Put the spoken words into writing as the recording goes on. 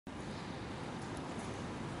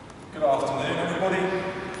Good afternoon, everybody.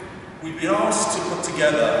 We've been asked to put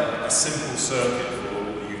together a simple circuit for all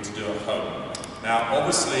of you to do at home. Now,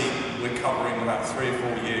 obviously, we're covering about 3 or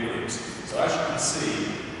 4 year groups. So as you can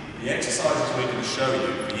see, the exercises we're going to show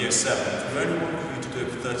you for year 7, we only want you to do it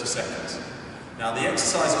for 30 seconds. Now, the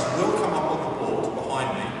exercises will come up on the board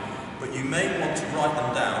behind me, but you may want to write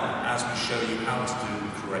them down as we show you how to do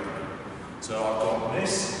them correctly. So I've got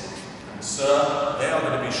Miss and Sir, they are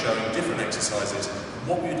going to be showing different exercises.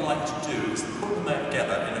 What we'd like to do is put them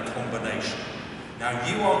together in a combination. Now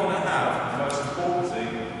you are going to have, the most important thing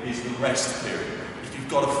is the rest period. If you've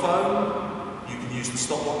got a phone, you can use the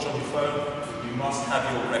stopwatch on your phone, but you must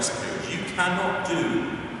have your rest period. You cannot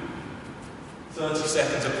do 30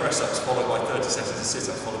 seconds of press-ups followed by 30 seconds of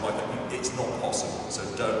sit-ups followed by 30. It's not possible, so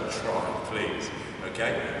don't try, please.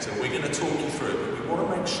 Okay? So we're going to talk you through it, but we want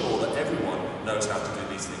to make sure that everyone knows how to do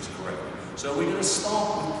these things correctly. So we're going to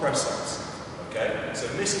start with press-ups. Okay, so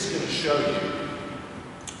this is going to show you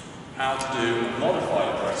how to do a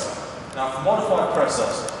modified press-up. Now for modified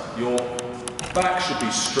press-ups, your back should be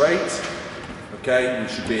straight, okay, you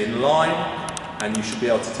should be in line, and you should be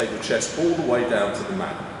able to take your chest all the way down to the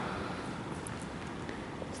mat.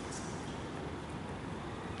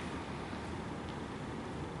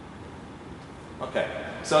 Okay,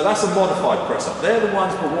 so that's a modified press-up. They're the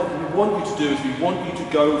ones, but what we want you to do is we want you to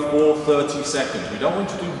go for 30 seconds. We don't want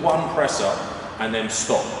you to do one press-up and then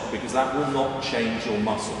stop, because that will not change your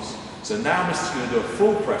muscles. So now Mr. going to do a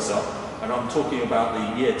full press up, and I'm talking about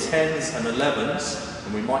the year 10s and 11s,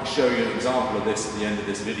 and we might show you an example of this at the end of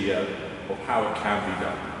this video of how it can be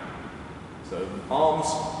done. So arms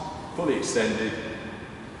fully extended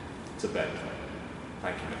to bend.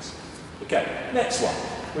 Thank you, Miss. Okay, next one.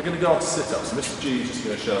 We're going to go on to sit-ups. Mr. G is just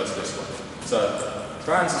going to show us this one. So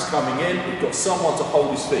Franz is coming in, we've got someone to hold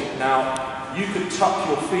his feet. Now, you can tuck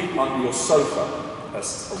your feet under your sofa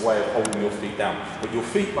as a way of holding your feet down, but your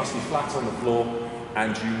feet must be flat on the floor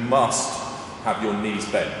and you must have your knees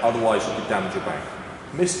bent, otherwise you could damage your back.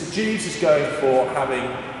 Mr. Jeeves is going for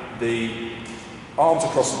having the arms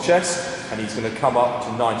across the chest, and he's going to come up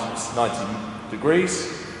to 90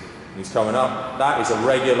 degrees. He's coming up. That is a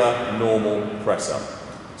regular, normal press-up.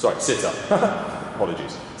 Sorry, sit-up.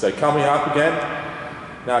 Apologies. So coming up again.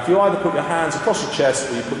 Now, if you either put your hands across your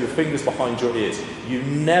chest or you put your fingers behind your ears, you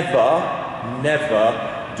never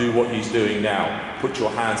do what he's doing now. Put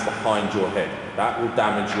your hands behind your head. That will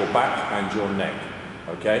damage your back and your neck.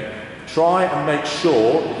 Okay? Try and make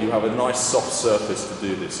sure that you have a nice soft surface to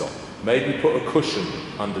do this on. Maybe put a cushion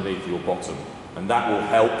underneath your bottom, and that will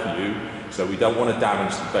help you, so we don't want to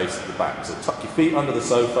damage the base of the back. So tuck your feet under the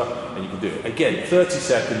sofa and you can do it. Again, 30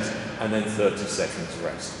 seconds and then 30 seconds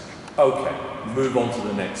rest. Okay, move on to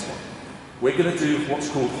the next one. We're going to do what's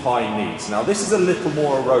called high knees. Now this is a little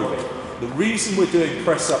more aerobic. The reason we're doing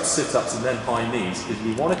press-ups, sit-ups and then high knees is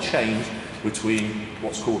we want to change between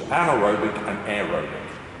what's called anaerobic and aerobic.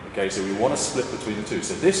 Okay, so we want to split between the two.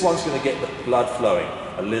 So this one's going to get the blood flowing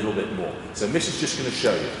a little bit more. So Miss is just going to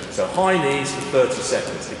show you. So high knees for 30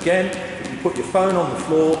 seconds. Again, if you put your phone on the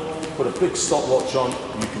floor, put a big stopwatch on,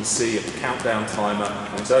 you can see a countdown timer,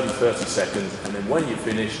 and it's only 30 seconds, and then when you're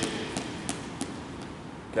finished,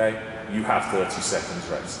 okay, you have 30 seconds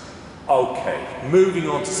rest. Okay, moving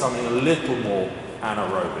on to something a little more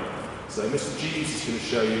anaerobic. So Mr. Jeeves is going to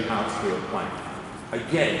show you how to do a plank.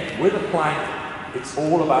 Again, with a plank, it's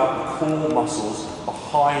all about the core muscles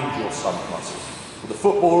behind your stomach muscles. For the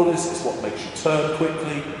footballers, it's what makes you turn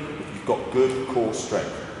quickly if you've got good core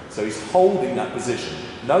strength. So he's holding that position.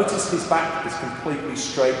 Notice his back is completely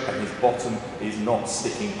straight and his bottom is not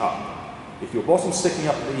sticking up. If your bottom's sticking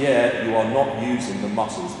up in the air, you are not using the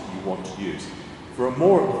muscles that you want to use. For a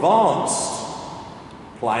more advanced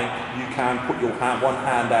plank, you can put your hand, one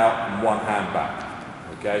hand out and one hand back.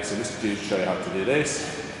 Okay, so Mr. G will show you how to do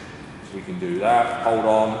this. So we can do that, hold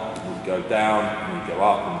on, we go down, and we go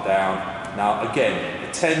up and down. Now again,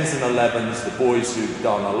 the 10s and 11s, the boys who've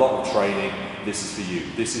done a lot of training, this is for you.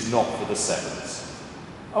 This is not for the 7s.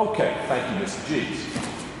 Okay, thank you, Mr. G.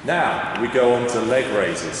 Now, we go on to leg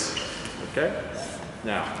raises. Okay?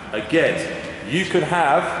 Now, again, you could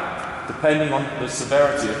have, depending on the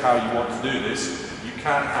severity of how you want to do this, you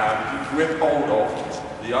can have, if you grip hold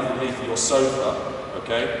of the underneath of your sofa,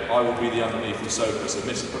 okay, I will be the underneath the sofa, so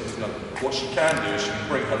Miss puts it on. What she can do is she can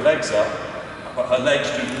bring her legs up, but her legs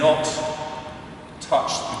do not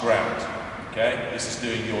touch the ground. Okay, this is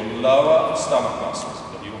doing your lower stomach muscles,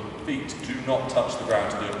 but your feet do not touch the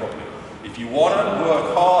ground to do it properly. If you want to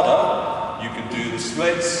work harder, you can do the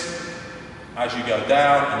splits as you go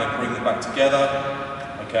down and then bring them back together.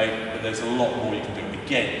 Okay, but there's a lot more you can do.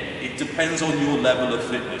 Again, it depends on your level of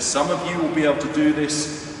fitness. Some of you will be able to do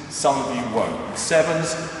this some of you won't.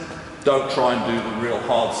 7s, don't try and do the real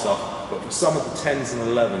hard stuff, but for some of the 10s and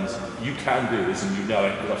 11s, you can do this and you know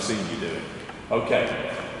it because I've seen you do it.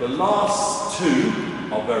 Okay, the last 2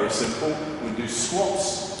 are very simple. We'll do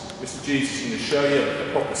squats. Mr. G's is going to show you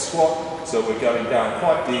a proper squat. So we're going down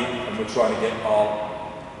quite deep and we're trying to get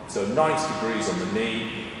our, so 90 degrees on the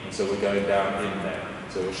knee, and so we're going down in there.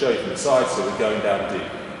 So we'll show you from the side, so we're going down deep.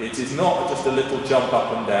 It is not just a little jump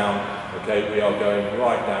up and down, okay, we are going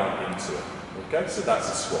right down into it. Okay, so that's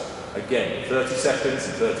a squat. Again, 30 seconds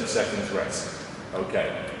and 30 seconds rest.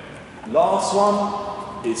 Okay, last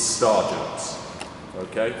one is star jumps.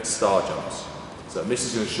 Okay, star jumps. So Miss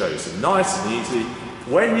is going to show you, so nice and easy.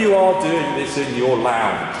 When you are doing this in your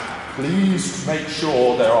lounge, please make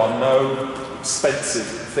sure there are no expensive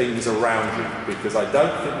things around you, because I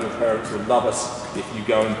don't think your parents will love us if you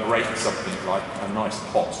go and break something like a nice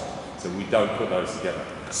pot. So we don't put those together.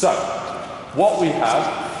 So what we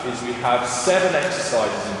have is we have 7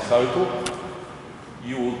 exercises in total.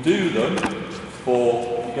 You will do them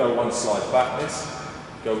for, if you go one slide back, Miss,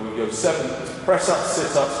 we go 7 press ups,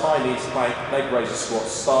 sit ups, high knees, plank, leg raises,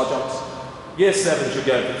 squats, star jumps. Year 7s, you're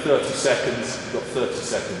going for 30 seconds, you've got 30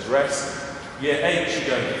 seconds rest. Year 8, you're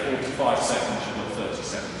going for 45 seconds, you've got 30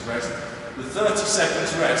 seconds rest. The 30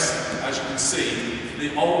 seconds rest, as you can see,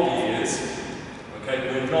 the older years,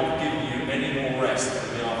 okay, we're not giving you any more rest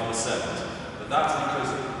than we are for the 7s. But that's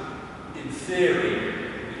because, in theory,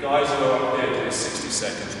 the guys who are up here doing 60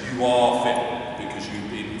 seconds, you are fit because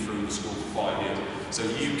you've been through the school for 5 years. So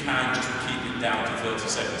you can just keep it down to 30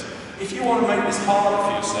 seconds. If you want to make this harder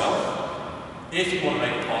for yourself, you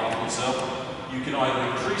can either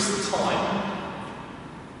increase the time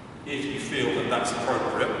if you feel that that's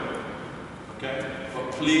appropriate, okay?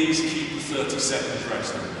 But please keep the 30 seconds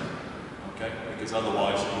rest in there, okay? Because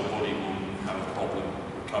otherwise your body will have a problem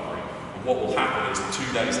recovering. And what will happen is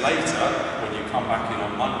 2 days later, when you come back in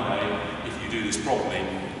on Monday, if you do this properly,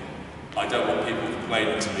 I don't want people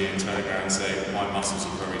complaining to me and turning around and saying my muscles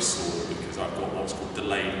are very sore because I've got what's called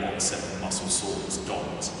delayed onset muscle soreness,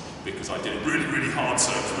 DOMS, because I did it really, really hard,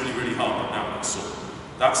 so it's really, really hard, but now I'm sore.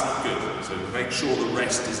 That's not good. So make sure the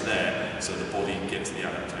rest is there so the body gets the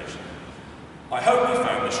adaptation. I hope you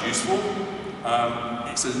found this useful.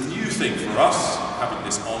 It's a new thing for us, having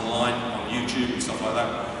this online on YouTube and stuff like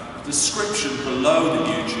that. The description below the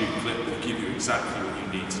YouTube clip will give you exactly what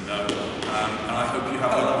you need to know. And I hope you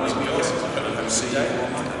have a lovely weekend. I hope to see you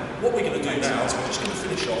on Monday. What we're going to do now is we're just going to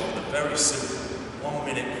finish off with a very simple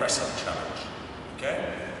 1-minute press-up challenge. Okay?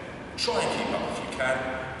 Try and keep up if you can,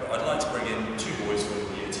 but I'd like to bring in 2 boys from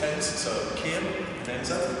year 10s, so Kian and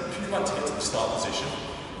Enzo. If you'd like to get to the start position,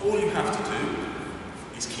 all you have to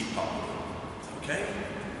do is keep up. Okay?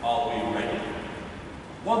 Are we ready?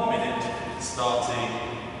 1 minute, starting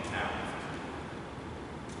now.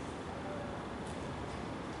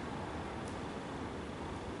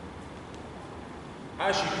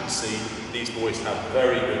 As you can see, these boys have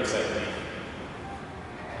very good technique.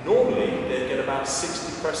 Normally, they'd get about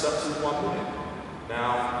 60 press-ups in 1 minute.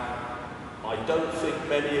 Now, I don't think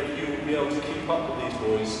many of you will be able to keep up with these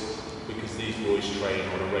boys because these boys train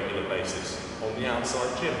on a regular basis on the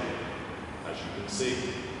outside gym. As you can see,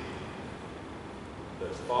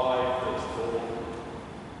 there's 5, there's 4.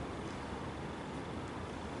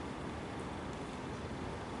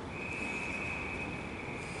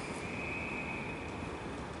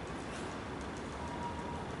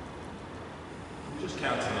 Just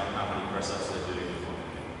counting up how many press-ups they're doing in 1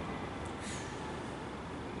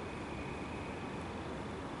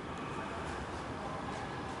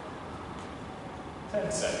 minute.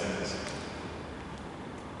 10 seconds.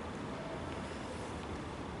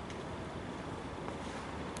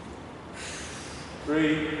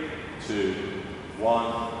 3, 2,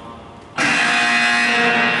 1.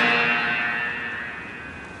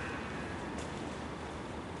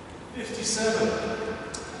 57.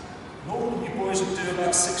 Normally you boys would do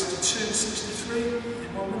about 62, 63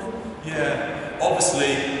 in 1 minute. Yeah,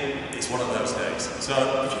 obviously it's one of those days. So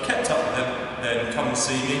if you kept up with them, then come and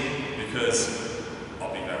see me because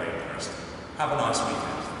I'll be very impressed. Have a nice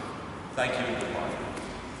weekend. Thank you and goodbye.